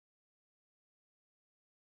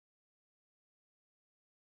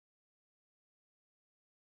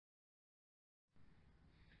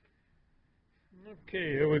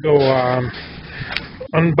Okay, here we go.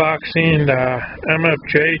 Unboxing the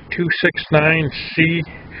Mfj 269C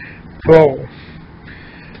Pro.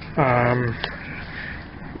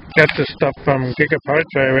 Got this stuff from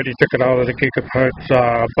Gigaparts. I already took it out of the Gigaparts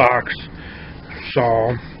box.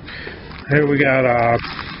 So here we got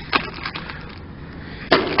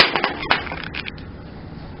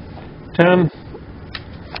 10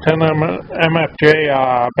 MFJ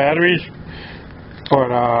batteries for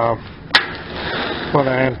the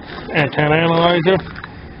antenna analyzer,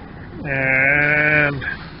 and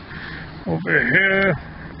over here,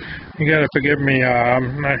 you gotta forgive me,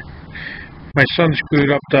 my son screwed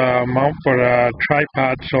up the mount for the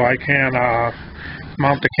tripod, so I can't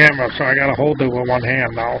mount the camera, so I gotta hold it with one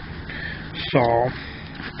hand now. So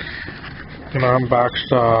I'm gonna unbox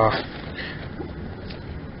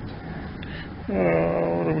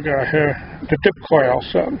what do we got here? The dip coil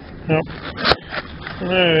set. Yep.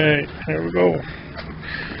 Alright, here we go.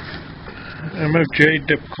 Mfj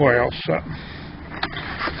dip coil set.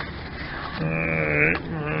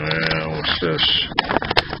 Alright, what's this?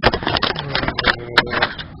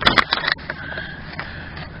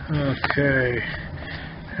 Okay.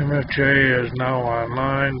 Mfj is now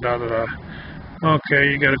online.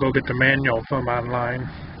 Okay, you gotta go get the manual from online.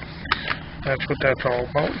 That's what that's all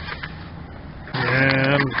about.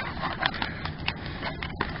 And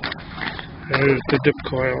there's the dip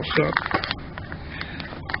coil set.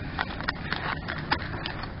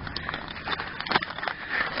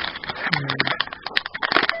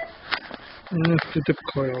 That's the dip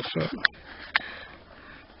coil set.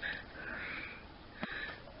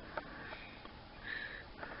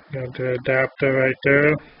 Got the adapter right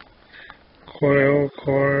there. Coil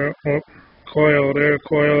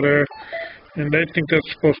there. And I think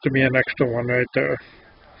that's supposed to be an extra one right there.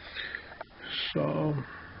 So,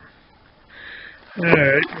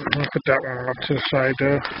 alright, I'll put that one up to the side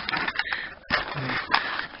there.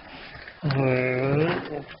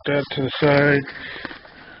 Alright, we'll put that to the side.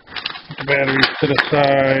 Put the batteries to the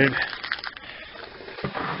side.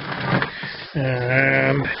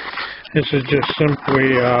 And this is just simply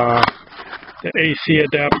the AC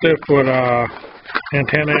adapter for the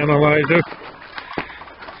antenna analyzer.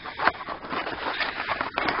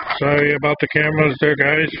 Sorry about the cameras there,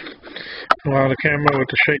 guys. Well, the camera with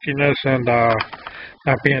the shakiness and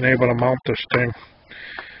not being able to mount this thing.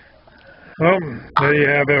 Well, there you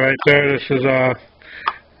have it right there. This is the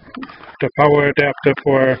power adapter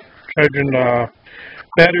for charging the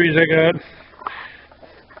batteries I got.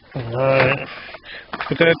 Alright,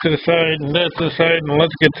 put that to the side and that to the side, and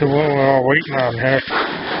let's get to what we're all waiting on here.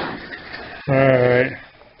 Alright.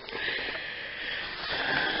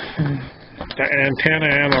 The antenna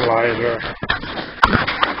analyzer.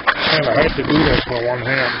 Kind of hard to do this with one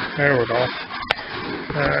hand. There we go.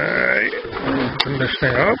 Alright, open this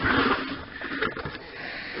thing up.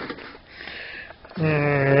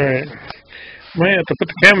 Alright. Might have to put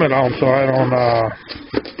the camera down so I don't,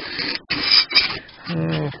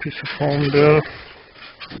 piece of foam there.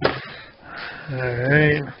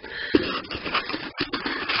 Alright.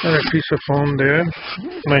 Another piece of foam there.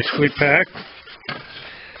 Nicely packed.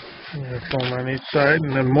 Foam on each side,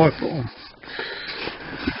 and then more foam.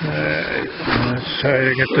 Alright, let's try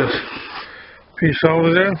to get this piece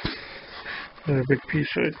over there. There's a big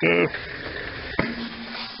piece right there.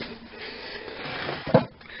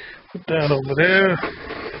 Put that over there.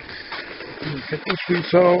 Get this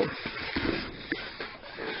piece out.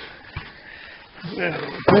 That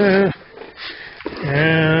over there.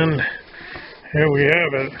 And here we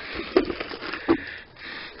have it.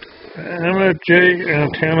 Mfj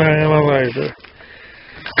antenna analyzer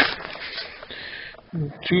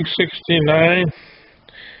 269C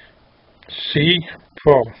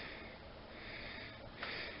Pro.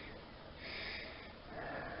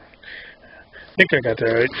 I think I got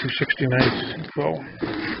that right. 269C Pro.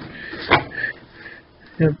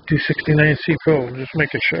 Yep, 269C Pro. Just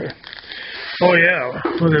making sure. Oh yeah,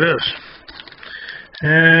 look at this.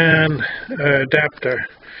 And adapter.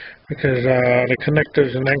 Because the connector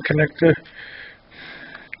is an end connector,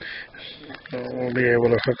 so we'll be able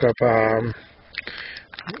to hook up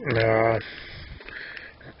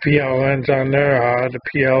PL lens on there, the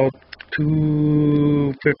PL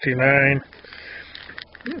 259.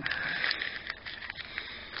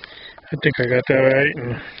 I think I got that right,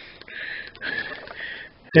 and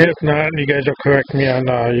if not, you guys will correct me on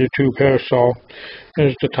YouTube here. So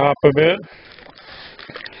there's the top of it.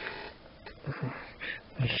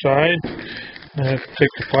 Side, and I have to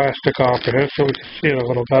take the plastic off of it so we can see it a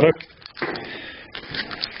little better.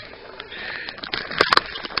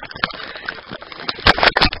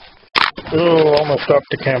 Oh, almost dropped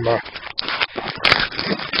the camera.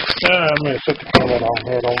 I'm going to set the color down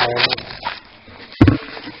here, don't mind me.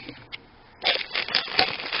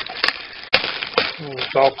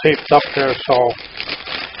 It's all taped up there, so it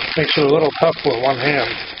makes it a little tough with one hand.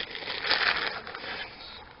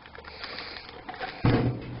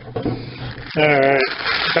 Alright,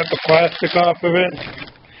 got the plastic off of it.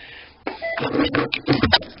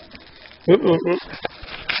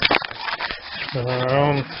 Spin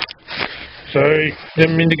around. Sorry,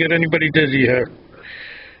 didn't mean to get anybody dizzy here.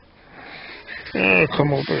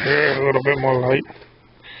 Come over here, a little bit more light.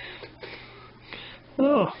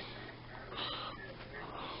 Oh,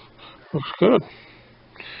 looks good.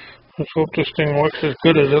 Let's hope this thing works as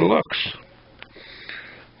good as it looks.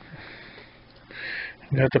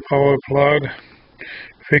 Got the power plug,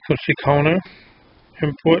 frequency counter,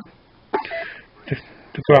 input,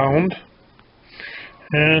 the ground,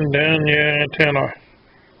 and then your antenna.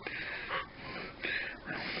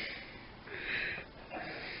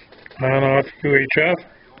 On off UHF,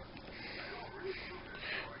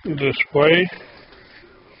 display,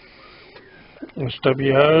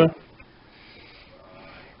 SWR,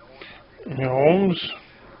 ohms,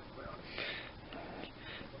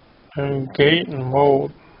 and gate and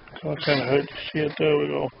mode. So it's kind of hard to see it. There we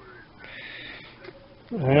go.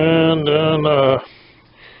 And then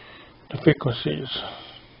the frequencies,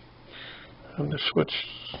 and the switch,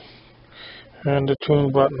 and the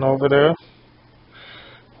tune button over there.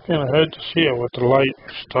 Kind of hard to see it with the light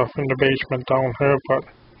stuff in the basement down here, but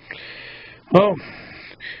well,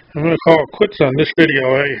 I'm going to call it quits on this video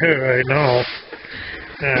right here, right now,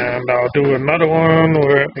 and I'll do another one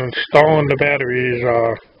with installing the batteries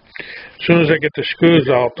as soon as I get the screws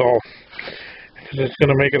out, though, because it's going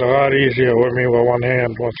to make it a lot easier with me with one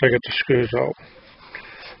hand once I get the screws out.